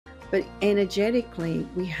But energetically,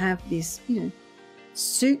 we have this,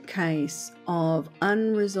 suitcase of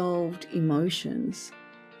unresolved emotions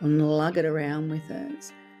and lug it around with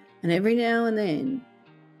us. And every now and then,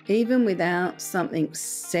 even without something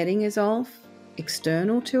setting us off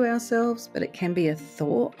external to ourselves, but it can be a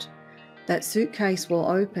thought, that suitcase will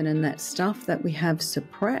open and that stuff that we have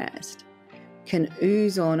suppressed can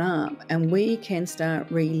ooze on up and we can start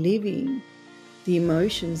reliving the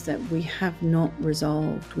emotions that we have not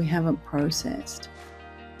resolved, we haven't processed.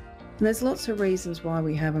 And there's lots of reasons why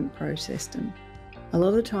we haven't processed them. A lot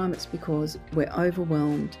of the time it's because we're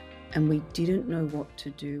overwhelmed and we didn't know what to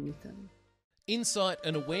do with them. Insight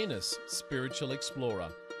and awareness, spiritual explorer.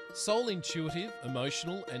 Soul intuitive,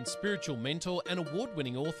 emotional and spiritual mentor and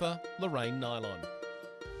award-winning author, Lorraine Nilon.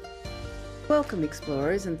 Welcome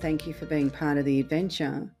explorers, and thank you for being part of the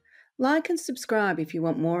adventure. Like and subscribe if you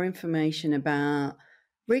want more information about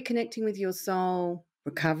reconnecting with your soul,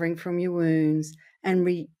 recovering from your wounds, and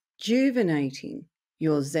rejuvenating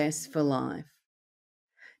your zest for life.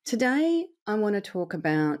 Today, I want to talk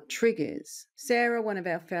about triggers. Sarah, one of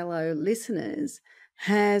our fellow listeners,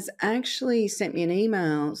 has actually sent me an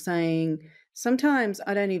email saying, sometimes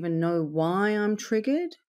I don't even know why I'm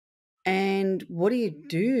triggered. And what do you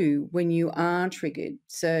do when you are triggered?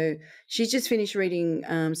 So she's just finished reading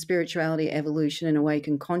Spirituality, Evolution and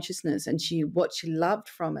Awakened Consciousness. And what she loved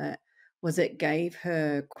from it was it gave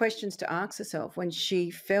her questions to ask herself when she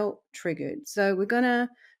felt triggered. So we're going to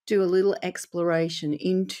do a little exploration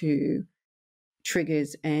into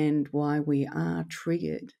triggers and why we are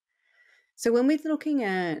triggered. So when we're looking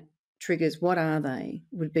at triggers, what are they,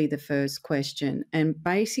 would be the first question. And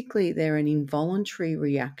basically they're an involuntary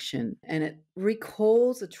reaction and it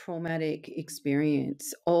recalls a traumatic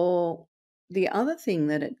experience. Or the other thing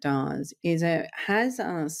that it does is it has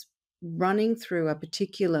us running through a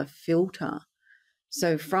particular filter.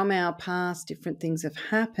 So from our past, different things have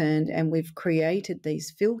happened and we've created these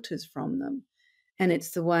filters from them. And it's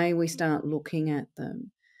the way we start looking at them.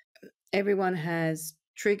 Everyone has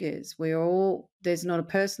triggers. There's not a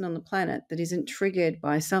person on the planet that isn't triggered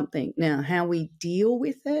by something. Now, how we deal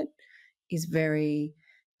with it is very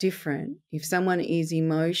different. If someone is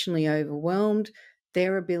emotionally overwhelmed,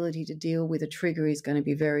 their ability to deal with a trigger is going to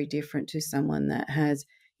be very different to someone that has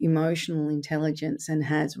emotional intelligence and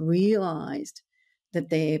has realized that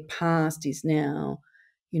their past is now,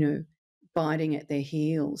 biting at their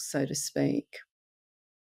heels, so to speak.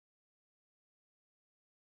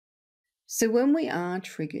 So when we are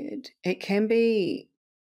triggered, it can be,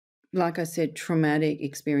 like I said, traumatic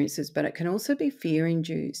experiences, but it can also be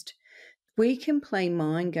fear-induced. We can play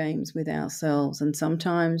mind games with ourselves and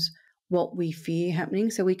sometimes what we fear happening.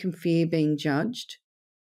 So we can fear being judged.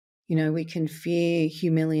 We can fear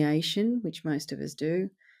humiliation, which most of us do.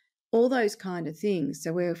 All those kind of things.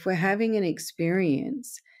 So if we're having an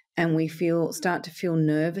experience and we start to feel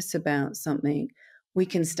nervous about something, we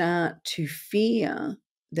can start to fear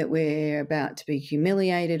that we're about to be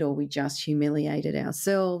humiliated or we just humiliated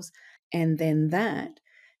ourselves. And then that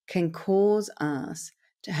can cause us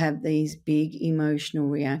to have these big emotional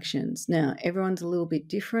reactions. Now, everyone's a little bit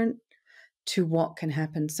different to what can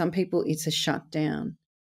happen. Some people, it's a shutdown.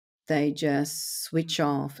 They just switch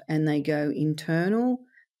off and they go internal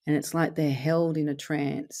and it's like they're held in a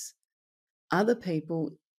trance. Other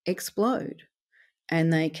people explode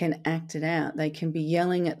and they can act it out. They can be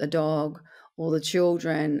yelling at the dog or the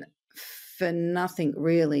children for nothing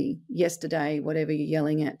really. Yesterday, whatever you're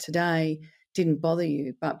yelling at today didn't bother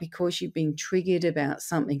you, but because you've been triggered about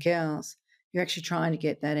something else, you're actually trying to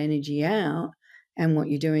get that energy out, and what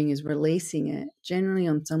you're doing is releasing it, generally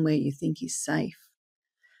on somewhere you think is safe.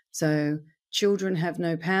 So children have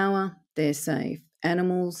no power, they're safe.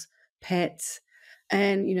 Animals, pets,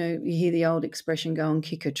 and, you hear the old expression, go and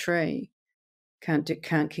kick a tree, can't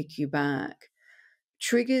kick you back.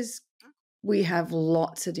 Triggers, we have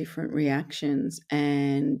lots of different reactions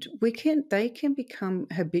and they can become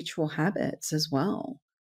habitual habits as well.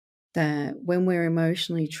 That when we're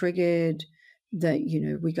emotionally triggered, that,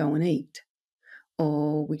 we go and eat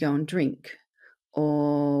or we go and drink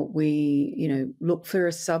or we, look for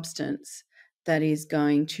a substance that is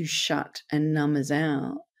going to shut and numb us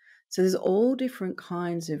out. So there's all different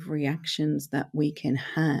kinds of reactions that we can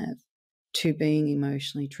have to being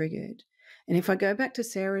emotionally triggered. And if I go back to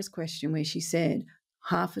Sarah's question where she said,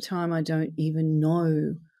 half the time I don't even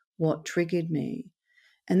know what triggered me.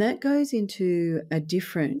 And that goes into a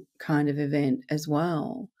different kind of event as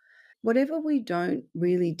well. Whatever we don't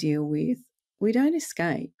really deal with, we don't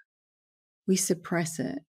escape. We suppress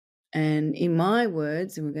it. And in my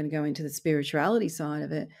words, and we're going to go into the spirituality side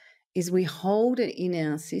of it, is we hold it in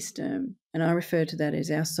our system And I refer to that as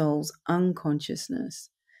our soul's unconsciousness.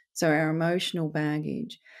 So our emotional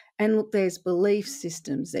baggage. And look, there's belief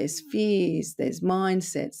systems, there's fears, there's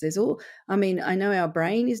mindsets, there's all, I mean, I know our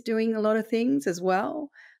brain is doing a lot of things as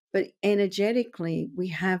well, but energetically we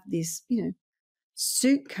have this,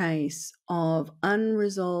 suitcase of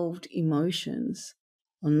unresolved emotions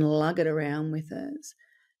and lug it around with us.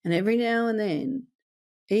 And every now and then,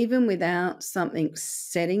 even without something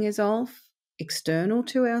setting us off external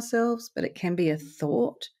to ourselves, but it can be a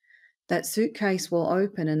thought, that suitcase will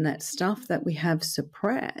open and that stuff that we have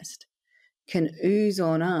suppressed can ooze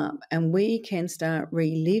on up and we can start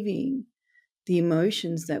reliving the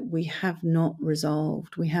emotions that we have not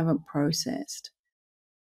resolved, we haven't processed.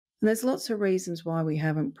 And there's lots of reasons why we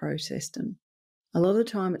haven't processed them. A lot of the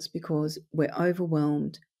time it's because we're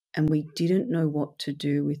overwhelmed and we didn't know what to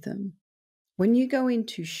do with them. When you go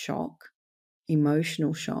into shock,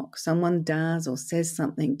 emotional shock, someone does or says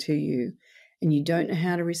something to you and you don't know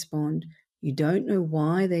how to respond, you don't know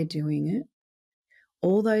why they're doing it,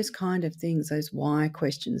 all those kind of things, those why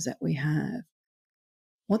questions that we have,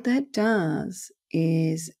 what that does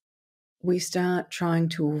is we start trying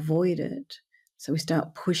to avoid it. So we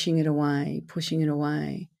start pushing it away, pushing it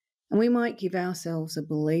away. And we might give ourselves a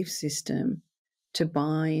belief system to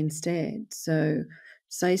buy instead. So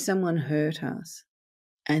say someone hurt us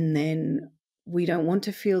and then we don't want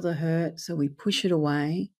to feel the hurt, so we push it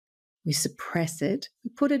away, we suppress it, we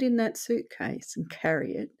put it in that suitcase and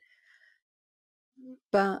carry it.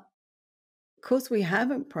 But because we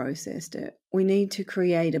haven't processed it, we need to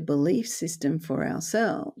create a belief system for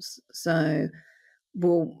ourselves. So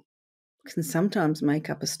we'll can sometimes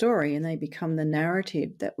make up a story and they become the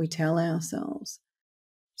narrative that we tell ourselves.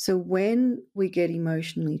 So when we get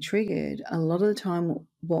emotionally triggered, a lot of the time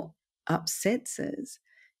what upsets us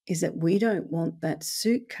is that we don't want that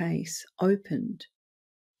suitcase opened,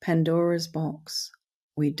 Pandora's box.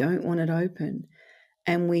 We don't want it open.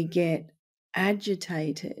 And we get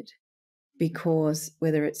agitated because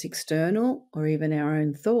whether it's external or even our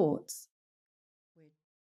own thoughts,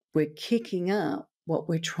 we're kicking up what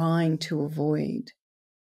we're trying to avoid.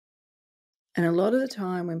 And a lot of the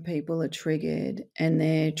time when people are triggered and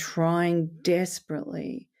they're trying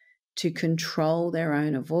desperately to control their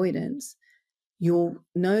own avoidance, you'll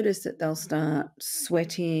notice that they'll start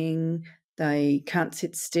sweating, they can't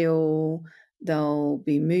sit still, they'll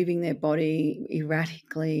be moving their body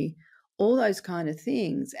erratically, all those kind of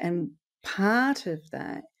things. And part of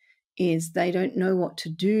that is they don't know what to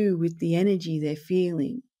do with the energy they're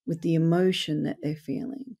feeling, with the emotion that they're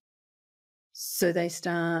feeling. So they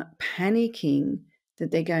start panicking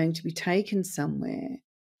that they're going to be taken somewhere,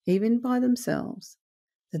 even by themselves,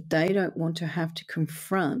 that they don't want to have to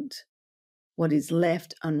confront what is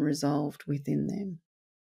left unresolved within them.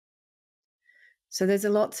 So there's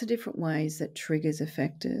lots of different ways that triggers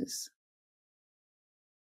affect us.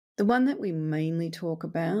 The one that we mainly talk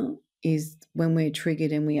about is when we're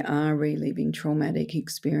triggered and we are reliving traumatic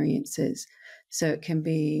experiences. So it can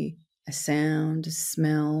be a sound, a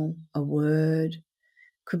smell, a word,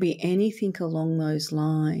 could be anything along those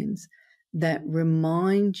lines that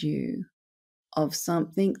remind you of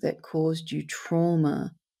something that caused you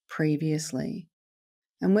trauma previously.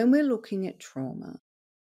 And when we're looking at trauma,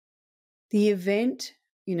 the event,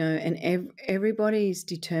 and everybody's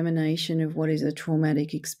determination of what is a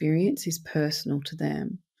traumatic experience is personal to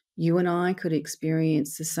them. You and I could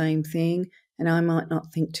experience the same thing and I might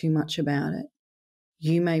not think too much about it.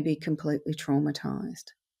 You may be completely traumatized.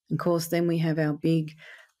 Of course, then we have our big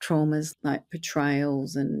traumas like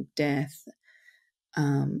betrayals and death,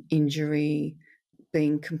 injury,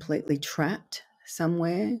 being completely trapped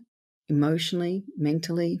somewhere emotionally,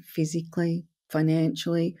 mentally, physically,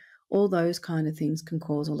 financially. All those kind of things can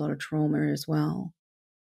cause a lot of trauma as well.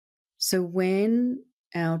 So when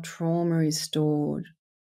our trauma is stored,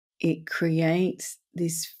 it creates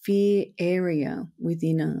this fear area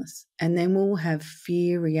within us, and then we'll have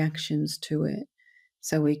fear reactions to it.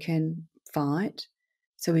 So we can fight,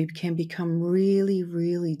 so we can become really,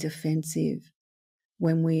 really defensive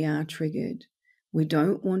when we are triggered. We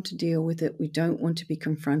don't want to deal with it, we don't want to be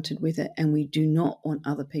confronted with it, and we do not want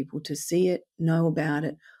other people to see it, know about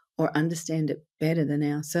it, or understand it better than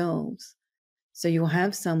ourselves. So you'll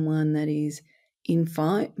have someone that is in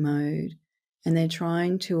fight mode and they're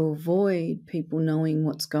trying to avoid people knowing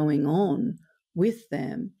what's going on with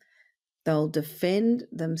them. They'll defend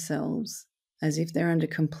themselves as if they're under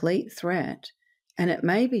complete threat. And it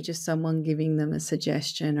may be just someone giving them a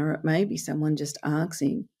suggestion, or it may be someone just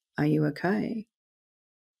asking, "Are you okay?"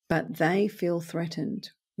 But they feel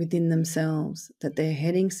threatened within themselves that they're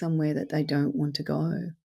heading somewhere that they don't want to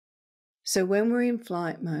go. So when we're in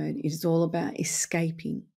flight mode, it is all about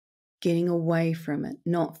escaping, getting away from it,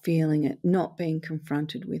 not feeling it, not being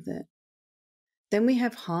confronted with it. Then we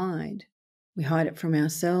have hide. We hide it from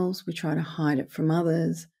ourselves. We try to hide it from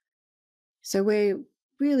others. So we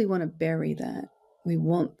really want to bury that. We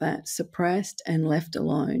want that suppressed and left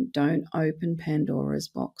alone. Don't open Pandora's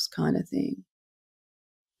box kind of thing.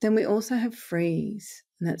 Then we also have freeze,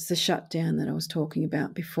 and that's the shutdown that I was talking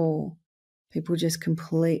about before. People just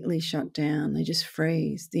completely shut down. They just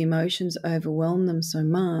freeze. The emotions overwhelm them so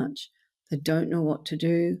much, they don't know what to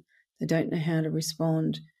do. They don't know how to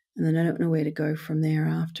respond, and they don't know where to go from there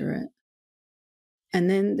after it. And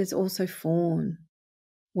then there's also fawn,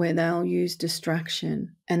 where they'll use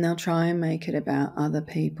distraction and they'll try and make it about other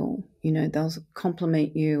people. They'll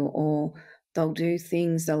compliment you, or they'll do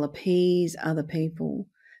things, they'll appease other people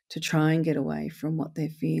to try and get away from what they're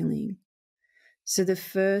feeling. So the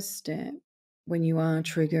first step when you are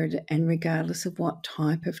triggered, and regardless of what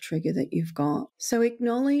type of trigger that you've got, so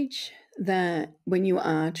acknowledge that when you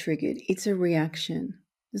are triggered, it's a reaction.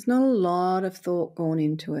 There's not a lot of thought gone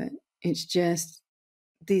into it. It's just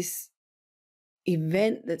this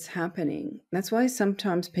event that's happening. That's why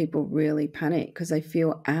sometimes people really panic, because they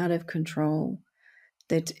feel out of control,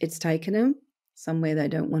 that it's taken them somewhere they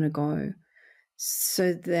don't want to go.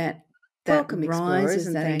 So that Welcome, rises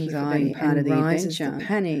and that thank you for anxiety being part of the rises adventure. The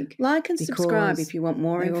panic. Like and subscribe if you want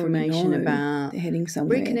more information about they're heading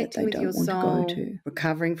somewhere that they with don't your want soul, to go to.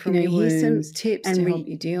 recovering from your Here's wounds, some tips and to help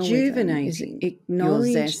you deal with them.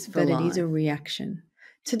 Acknowledge your zest for that life. it is a reaction.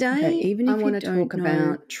 Today, even if I you want to don't talk know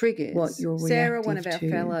about triggers. what you're Sarah, reactive one of our to,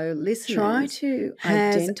 fellow listeners, try to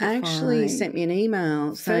has identify actually sent me an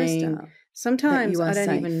email saying, up, sometimes you are I don't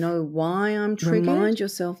safe. even know why I'm triggered. Remind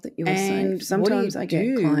yourself that you are and safe. Sometimes what I do you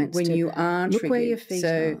get do clients when to you are look triggered. where your feet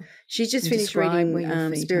So are. she's just and finished describe where your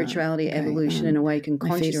reading feet Spirituality, are. Okay, Evolution, and Awakened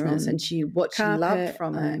my feet are Consciousness, on and what she loved carpet,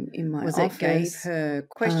 from it in my was office. it gave her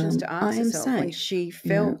questions to I ask am herself when safe. she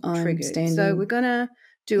felt I'm triggered. standing So we're going to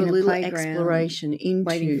do a in a little playground, exploration into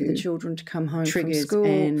waiting for the children to come home from triggers school,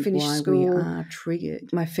 and finish why school. we are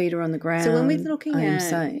triggered. My feet are on the ground. So when we're looking I am at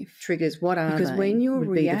safe. triggers, what are Because they? when you're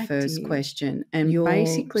would be the first reactive, question. And your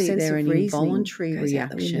basically sense they're of an reasoning involuntary goes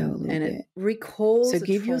out the window a reaction, little and bit. it recalls So a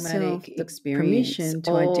give yourself traumatic the experience. permission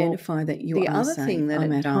to Or identify that you the are other safe. thing that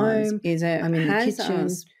I'm it at does home, is it I'm in the has kitchen,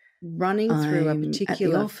 us running through a I'm at the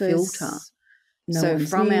particular office, filter. no So one's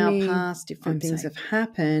from near our me, past, different I'm things safe. have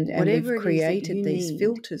happened, and Whatever we've it is that created you these need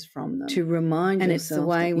filters from them. to remind And it's the yourself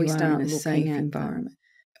way that we you are start in a looking safe at them. environment.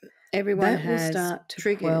 Everyone That will has start to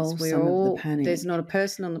triggers. quell We're some of the all panic. There's not a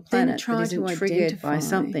person on the Then planet try that isn't to triggered by identify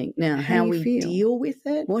something. Now, how how you we feel. deal with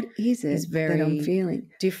it What is it very that I'm feeling?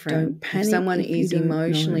 different. Don't panic if someone if you is don't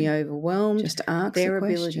emotionally know. overwhelmed, Just ask their the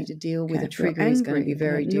ability question. to deal with Okay, a if you're trigger is going to be angry, I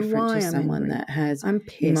very don't know different why to I'm someone angry. that has I'm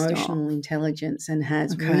pissed emotional off. intelligence and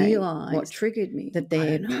has Okay, realized what triggered me? that I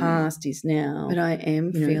their don't know. past is now, But I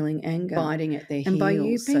am feeling anger. biting at their And by you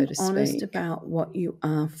heels, being so to honest speak. about what you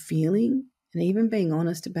are feeling, and even being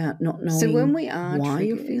honest about not knowing So when we are why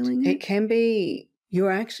you're triggered, feeling it can be,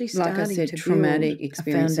 you're actually like starting I said, to traumatic build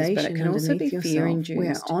experiences, a but foundation it can also be underneath fear yourself, where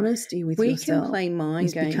induced. honesty with We yourself can play mind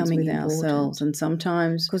is games becoming with important. ourselves, and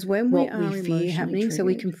sometimes Because when we what are we fear emotionally happening, so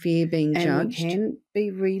we triggered, can fear being and judged. we can be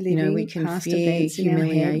reliving we can past fear events in our head.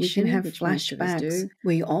 We humiliation, can have which most of us flashbacks. do.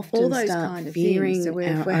 We All often those start kind of fearing things. So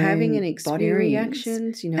if our we're having an own body experience,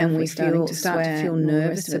 reactions, and if we we're starting to start to sweat feel and all the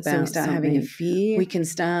nervous rest of it, so we about start having a something, fear we can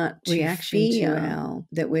start to reaction fear to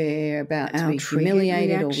that we're about to our be triggered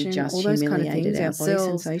humiliated, or we reaction, just all those kind of humiliated things, our body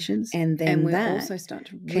ourselves, sensations, and then we that also start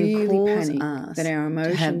to can really cause panic us that our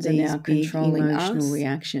to have emotions are these now big controlling emotional us,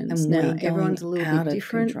 reactions. and Now, we're everyone's a going little out bit of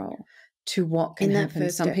different control. to what can In that happen.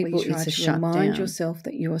 first Some step, where people you try it's a to remind shutdown. yourself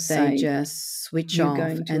that you are They safe, just switch you're off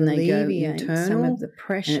going to and they go alleviate internal, some of the and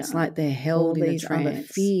pressure. it's like they're All held in a these other trance.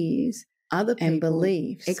 fears Other and people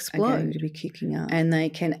beliefs are going explode to be kicking up. and they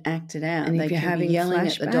can act it out. And They if you're can be having yelling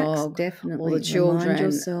at the flashbacks, dog or definitely the children remind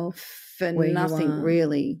yourself for where you nothing are.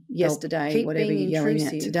 really. They'll Yesterday, keep whatever being you're yelling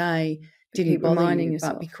at intrusive, today but didn't keep bother reminding you,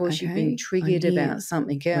 yourself, but because you've okay, been I'm triggered here, about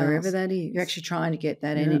something else, wherever that is. you're actually trying to get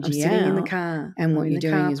that I'm energy sitting out. in the car, And I'm what in you're the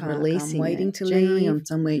doing car is park, releasing I'm waiting it, to generally leave. on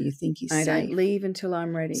somewhere you think is I safe. don't leave until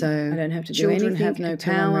I'm ready. So I don't have to do children anything have no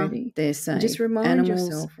until I'm power. ready. They're And safe. just remind Animals,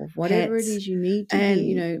 yourself of whatever pets, it is you need to and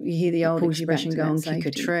hear. you hear the It old pulls you back expression, to go that and kick a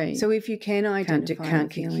safety. tree. So if you can identify can't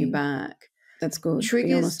the kick you feeling, back. that's good. Be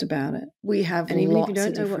Triggers, honest about it. we have And even if you lots don't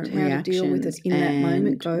of know different how to deal with it reactions, in that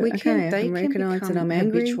moment, go, we okay, I they can recognise that become I'm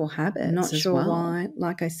angry. habitual habits I'm not as sure well. why.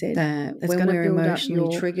 Like I said, That that's when going to we're build up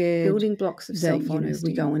emotionally your triggered, building blocks of that self-honesty.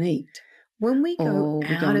 we go and eat, When we go or we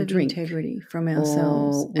go out and of drink, integrity from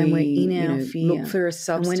ourselves or and we're we in our fear, look for a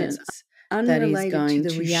and when it's substance that is unrelated going to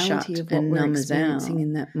the reality of what and we're numb us experiencing out.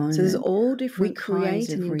 in that moment. So there's all We different create kinds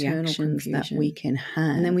an of internal reactions that confusion, we can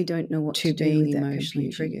have, and then we don't know what to to do being with that emotionally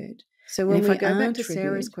confusion. triggered. So And when if we I go are back to triggered,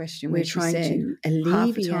 Sarah's question, we're where she trying said, to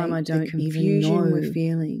half the time I alleviate the don't even confusion know we're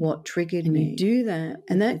feeling, what triggered and me. you do that,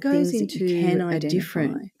 And with that the goes things that you can into a identify.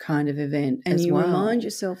 different kind of event And as you well. remind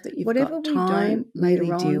yourself that you've Whatever got we time don't really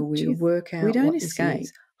later deal on with, to work out we don't what this escape.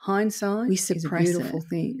 is. Hindsight We is a suppress beautiful it.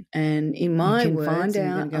 thing. And in my You can words, find and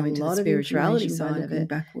we're out going to go a into the lot of spirituality information by side of looking it,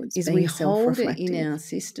 backwards, is being we hold it in self-reflective. our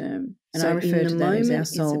system. And So I refer in the to that as our moment,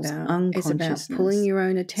 soul's it's about unconsciousness. pulling your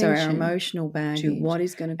own So attention our emotional baggage. to what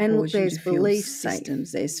is going to And look, cause you there's to feel belief safe,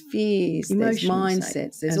 systems, there's fears, there's emotionally mindsets,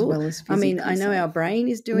 safe, there's as all. well as I mean, physically I know our safe. brain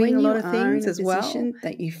is doing When a you lot of are things in a as well. position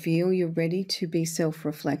that you feel you're ready to be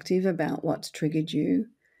self-reflective about what's triggered you,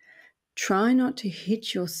 Try not to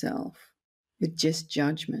hit yourself with just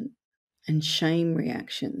judgment and shame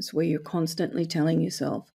reactions where you're constantly telling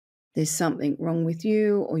yourself there's something wrong with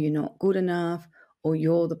you, or you're not good enough, or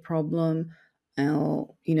you're the problem,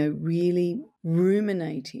 or, really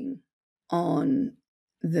ruminating on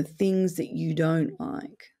the things that you don't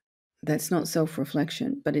like. That's not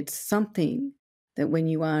self-reflection, but it's something that when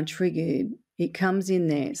you are triggered, it comes in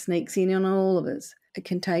there, it sneaks in on all of us. It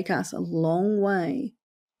can take us a long way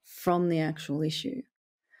from the actual issue.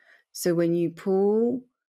 So when you pull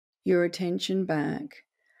your attention back,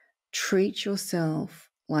 treat yourself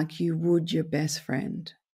like you would your best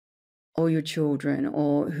friend or your children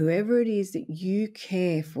or whoever it is that you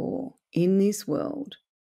care for in this world.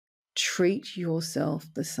 Treat yourself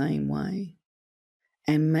the same way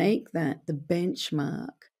and make that the benchmark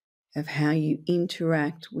of how you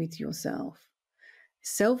interact with yourself.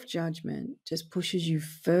 Self-judgment just pushes you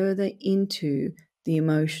further into the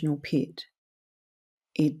emotional pit.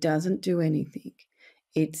 It doesn't do anything.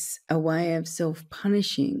 It's a way of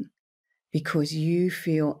self-punishing because you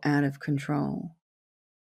feel out of control.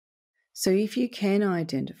 So if you can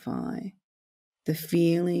identify the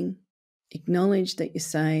feeling, acknowledge that you're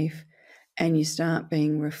safe, and you start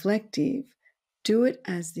being reflective, do it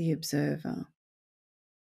as the observer.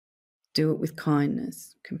 Do it with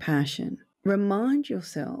kindness, compassion. Remind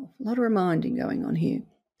yourself, a lot of reminding going on here.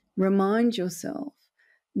 Remind yourself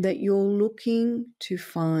that you're looking to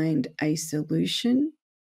find a solution.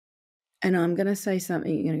 And I'm going to say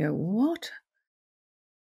something, you're going to go, what?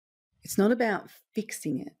 It's not about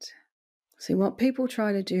fixing it. See, what people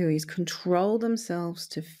try to do is control themselves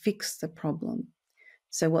to fix the problem.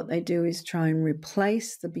 So what they do is try and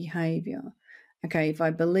replace the behavior. Okay, if I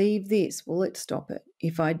believe this, will it stop it?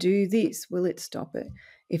 If I do this, will it stop it?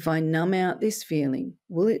 If I numb out this feeling,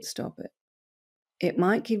 will it stop it? It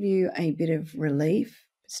might give you a bit of relief.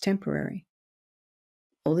 It's temporary.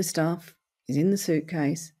 All this stuff is in the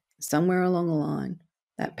suitcase somewhere along the line.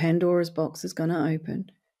 That Pandora's box is going to open.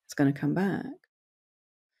 It's going to come back.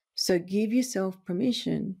 So give yourself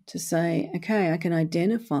permission to say, okay, I can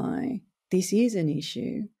identify this is an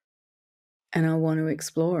issue and I want to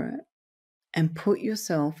explore it, and put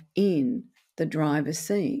yourself in the driver's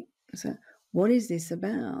seat. So what is this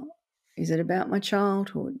about? Is it about my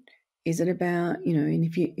childhood? Is it about, and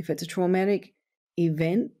if it's a traumatic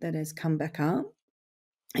event that has come back up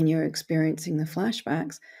and you're experiencing the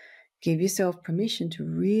flashbacks, give yourself permission to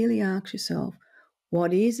really ask yourself,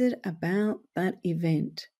 what is it about that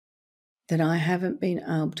event that I haven't been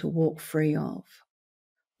able to walk free of?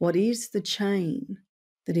 What is the chain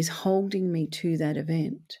that is holding me to that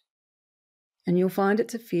event? And you'll find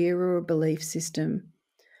it's a fear or a belief system,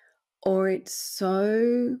 or it's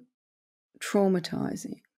so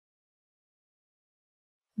traumatizing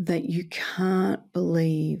that you can't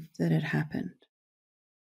believe that it happened.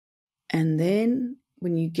 And then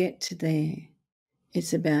when you get to there,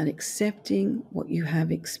 it's about accepting what you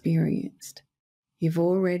have experienced. You've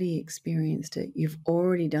already experienced it. You've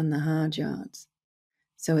already done the hard yards.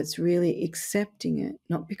 So it's really accepting it,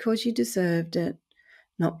 not because you deserved it,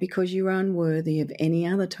 not because you're unworthy of any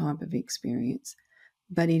other type of experience,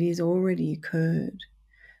 but it has already occurred.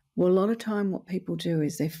 Well, a lot of time what people do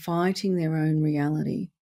is they're fighting their own reality.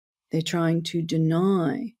 They're trying to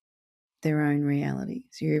deny their own reality.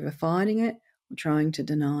 So you're either fighting it or trying to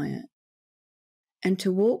deny it. And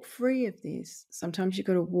to walk free of this, sometimes you've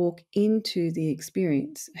got to walk into the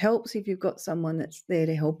experience. It helps if you've got someone that's there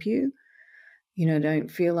to help you. Don't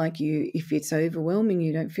feel like if it's overwhelming,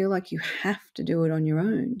 you don't feel like you have to do it on your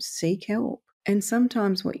own. Seek help. And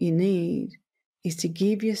sometimes what you need is to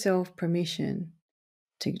give yourself permission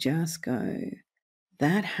to just go,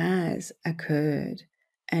 that has occurred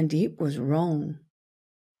and it was wrong.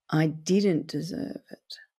 I didn't deserve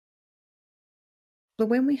it. But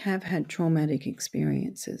when we have had traumatic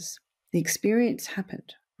experiences, the experience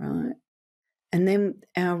happened, right? And then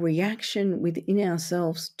our reaction within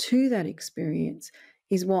ourselves to that experience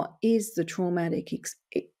is what is the traumatic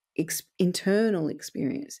internal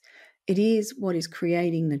experience. It is what is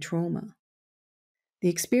creating the trauma. The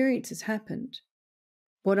experience has happened.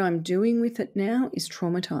 What I'm doing with it now is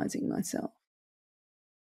traumatizing myself.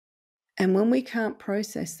 And when we can't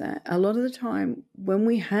process that, a lot of the time when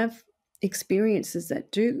we have experiences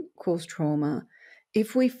that do cause trauma,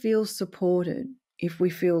 if we feel supported, if we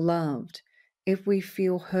feel loved, if we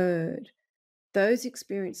feel heard, those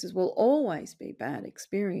experiences will always be bad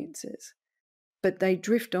experiences, but they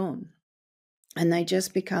drift on and they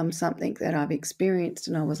just become something that I've experienced.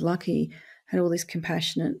 And I was lucky, had all these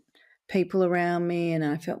compassionate people around me, and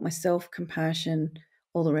I felt my self-compassion,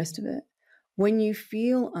 all the rest of it. When you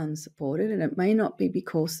feel unsupported, and it may not be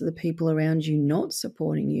because of the people around you not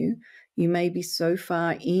supporting you, you may be so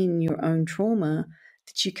far in your own trauma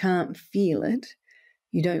that you can't feel it.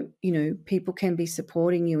 You don't, people can be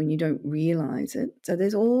supporting you and you don't realize it. So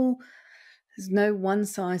there's no one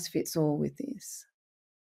size fits all with this.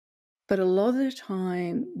 But a lot of the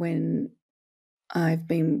time when I've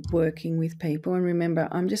been working with people, and remember,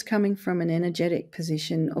 I'm just coming from an energetic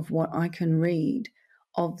position of what I can read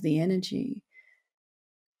of the energy.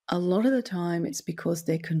 A lot of the time it's because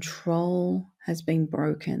their control has been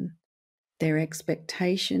broken. Their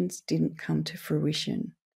expectations didn't come to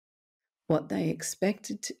fruition. What they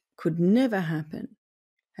expected could never happen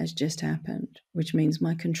has just happened, which means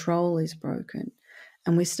my control is broken.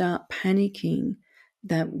 And we start panicking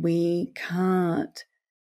that we can't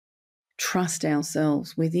trust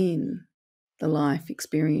ourselves within the life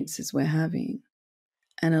experiences we're having.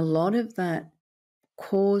 And a lot of that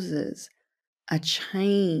causes a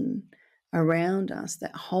chain around us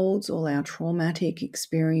that holds all our traumatic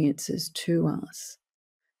experiences to us.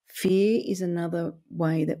 Fear is another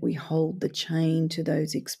way that we hold the chain to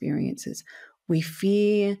those experiences. We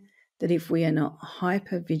fear that if we are not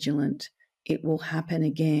hyper-vigilant, it will happen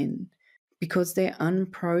again, because they're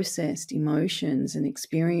unprocessed emotions and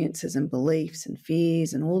experiences and beliefs and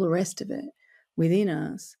fears and all the rest of it within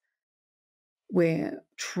us. We're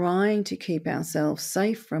trying to keep ourselves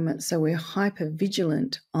safe from it, so we're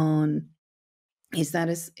hyper-vigilant on, is that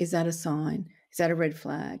a sign? Is that a red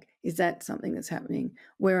flag? Is that something that's happening?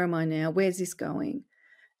 Where am I now? Where's this going?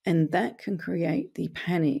 And that can create the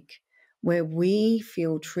panic where we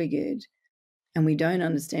feel triggered and we don't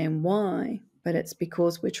understand why, but it's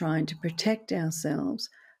because we're trying to protect ourselves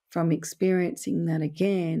from experiencing that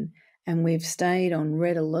again, and we've stayed on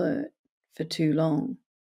red alert for too long.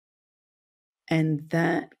 And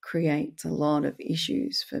that creates a lot of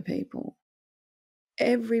issues for people.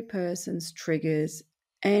 Every person's triggers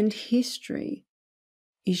and history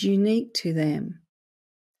is unique to them.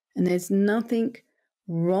 And there's nothing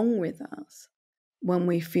wrong with us when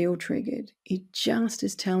we feel triggered. It just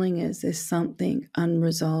is telling us there's something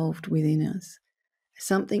unresolved within us.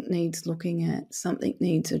 Something needs looking at, something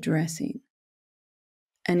needs addressing.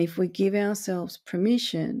 And if we give ourselves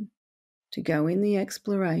permission to go in the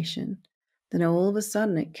exploration, then all of a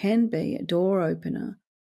sudden it can be a door opener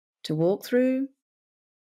to walk through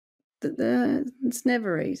it's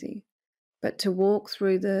never easy, but to walk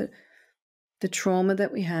through the trauma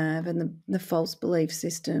that we have and the false belief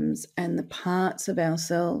systems and the parts of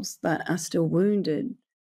ourselves that are still wounded,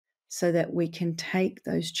 so that we can take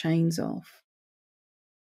those chains off.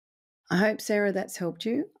 I hope, Sarah, that's helped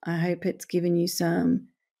you. I hope it's given you some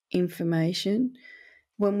information.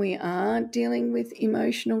 When we are dealing with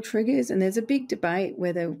emotional triggers, and there's a big debate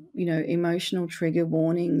whether, emotional trigger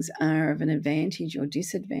warnings are of an advantage or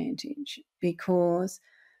disadvantage, because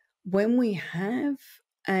when we have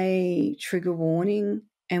a trigger warning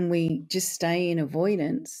and we just stay in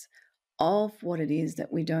avoidance of what it is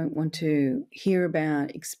that we don't want to hear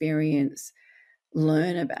about, experience,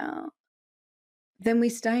 learn about, then we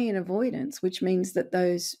stay in avoidance, which means that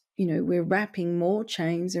we're wrapping more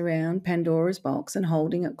chains around Pandora's box and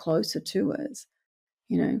holding it closer to us.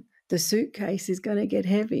 The suitcase is going to get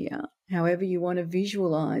heavier, however you want to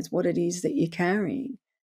visualize what it is that you're carrying.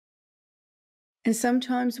 And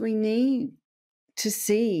sometimes we need to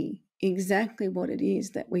see exactly what it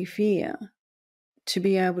is that we fear to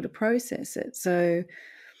be able to process it. So,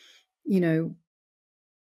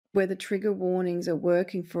 whether trigger warnings are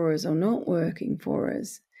working for us or not working for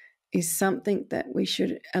us is something that we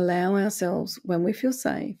should allow ourselves, when we feel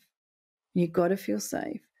safe, you've got to feel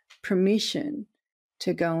safe, permission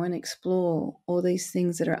to go and explore all these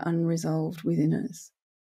things that are unresolved within us.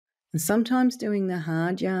 And sometimes doing the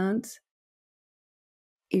hard yards,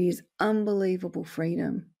 it is unbelievable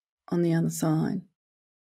freedom on the other side.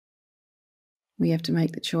 We have to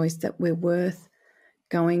make the choice that we're worth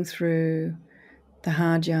going through the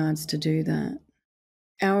hard yards to do that.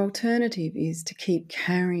 Our alternative is to keep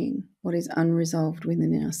carrying what is unresolved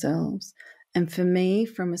within ourselves. And for me,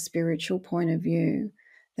 from a spiritual point of view,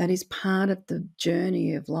 that is part of the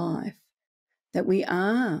journey of life, that we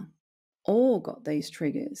are all got these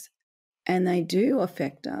triggers and they do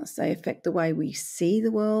affect us. They affect the way we see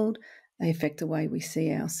the world. They affect the way we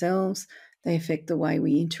see ourselves. They affect the way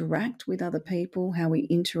we interact with other people, how we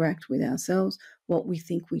interact with ourselves, what we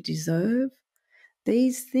think we deserve.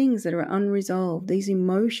 These things that are unresolved, these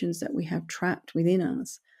emotions that we have trapped within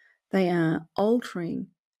us, they are altering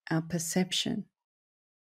our perception.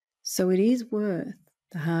 So it is worth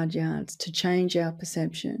the hard yards to change our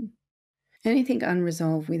perception. Anything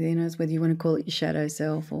unresolved within us, whether you want to call it your shadow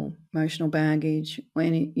self or emotional baggage, or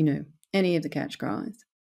any of the catch cries,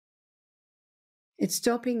 it's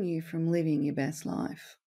stopping you from living your best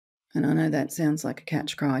life. And I know that sounds like a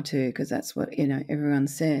catch cry too, because that's what everyone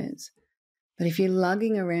says. But if you're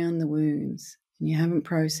lugging around the wounds and you haven't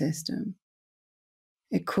processed them,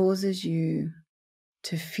 it causes you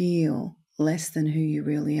to feel less than who you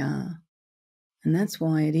really are. And that's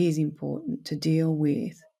why it is important to deal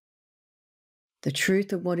with the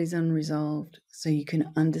truth of what is unresolved so you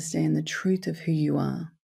can understand the truth of who you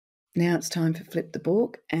are. Now it's time for Flip the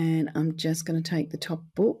Book, and I'm just going to take the top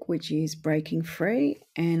book, which is Breaking Free,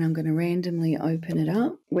 and I'm going to randomly open it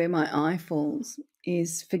up. Where my eye falls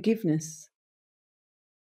is forgiveness.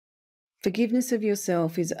 Forgiveness of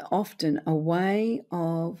yourself is often a way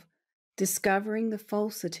of discovering the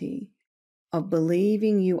falsity of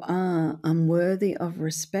believing you are unworthy of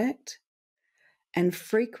respect, and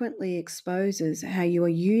frequently exposes how you are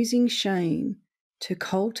using shame to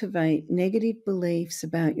cultivate negative beliefs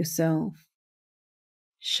about yourself.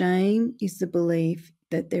 Shame is the belief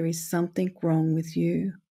that there is something wrong with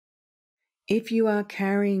you. If you are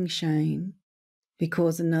carrying shame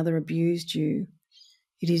because another abused you,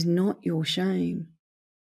 it is not your shame.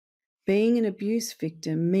 Being an abuse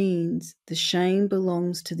victim means the shame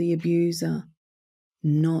belongs to the abuser,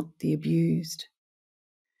 not the abused.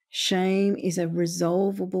 Shame is a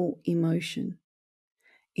resolvable emotion,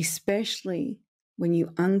 especially when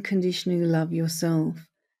you unconditionally love yourself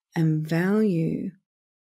and value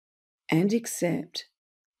and accept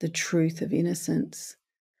the truth of innocence.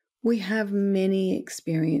 We have many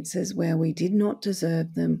experiences where we did not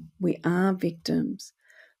deserve them. We are victims.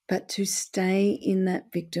 But to stay in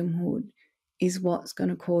that victimhood is what's going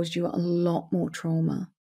to cause you a lot more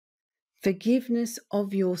trauma. Forgiveness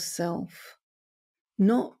of yourself,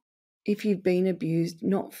 not if you've been abused,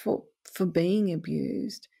 not for being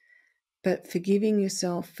abused, but forgiving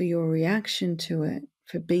yourself for your reaction to it,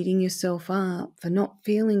 for beating yourself up, for not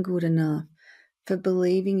feeling good enough, for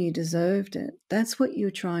believing you deserved it. That's what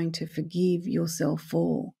you're trying to forgive yourself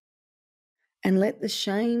for. And let the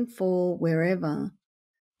shame fall wherever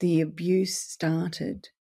the abuse started.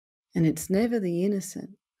 And it's never the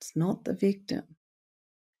innocent, it's not the victim.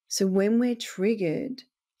 So when we're triggered,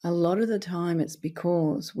 a lot of the time it's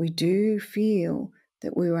because we do feel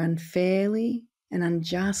that we were unfairly and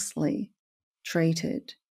unjustly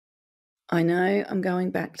treated. I know I'm going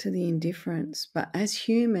back to the indifference, but as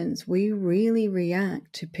humans, we really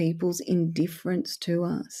react to people's indifference to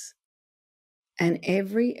us. And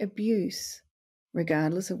every abuse,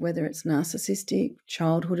 regardless of whether it's narcissistic,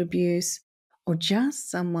 childhood abuse, or just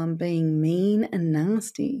someone being mean and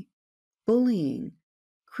nasty, bullying,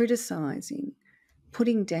 criticizing,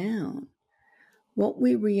 putting down, what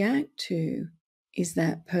we react to is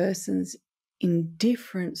that person's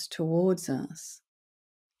indifference towards us.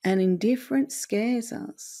 And indifference scares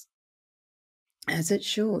us, as it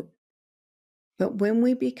should. But when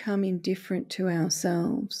we become indifferent to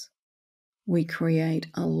ourselves, we create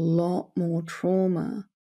a lot more trauma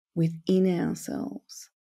within ourselves.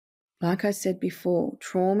 Like I said before,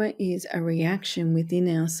 trauma is a reaction within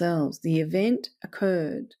ourselves. The event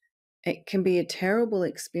occurred. It can be a terrible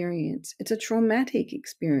experience. It's a traumatic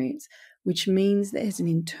experience, which means there's an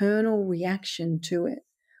internal reaction to it,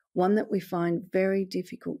 one that we find very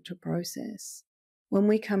difficult to process. When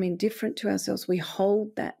we come indifferent to ourselves, we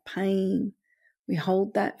hold that pain, we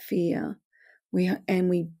hold that fear, and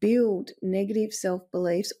we build negative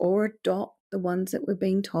self-beliefs or adopt the ones that were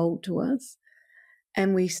being told to us.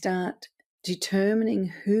 And we start determining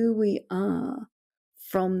who we are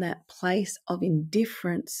from that place of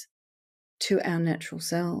indifference to our natural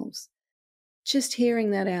selves. Just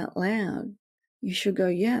hearing that out loud, you should go,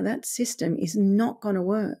 yeah, that system is not going to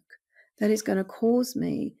work. That is going to cause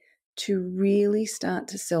me to really start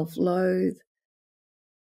to self-loathe,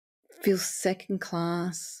 feel second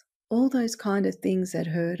class, all those kind of things that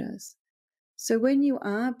hurt us. So when you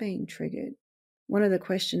are being triggered, one of the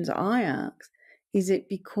questions I ask Is it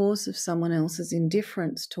because of someone else's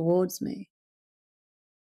indifference towards me?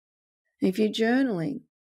 If you're journaling,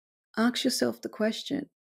 ask yourself the question,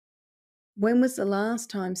 when was the last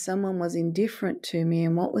time someone was indifferent to me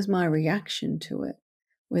and what was my reaction to it?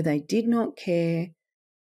 Where they did not care,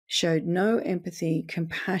 showed no empathy,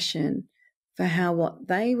 compassion for how what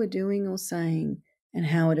they were doing or saying and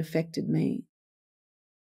how it affected me.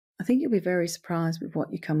 I think you'll be very surprised with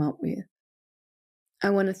what you come up with. I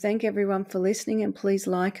want to thank everyone for listening, and please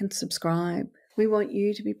like and subscribe. We want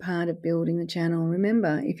you to be part of building the channel.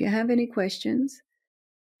 Remember, if you have any questions,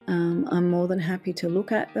 I'm more than happy to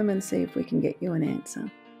look at them and see if we can get you an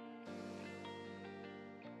answer.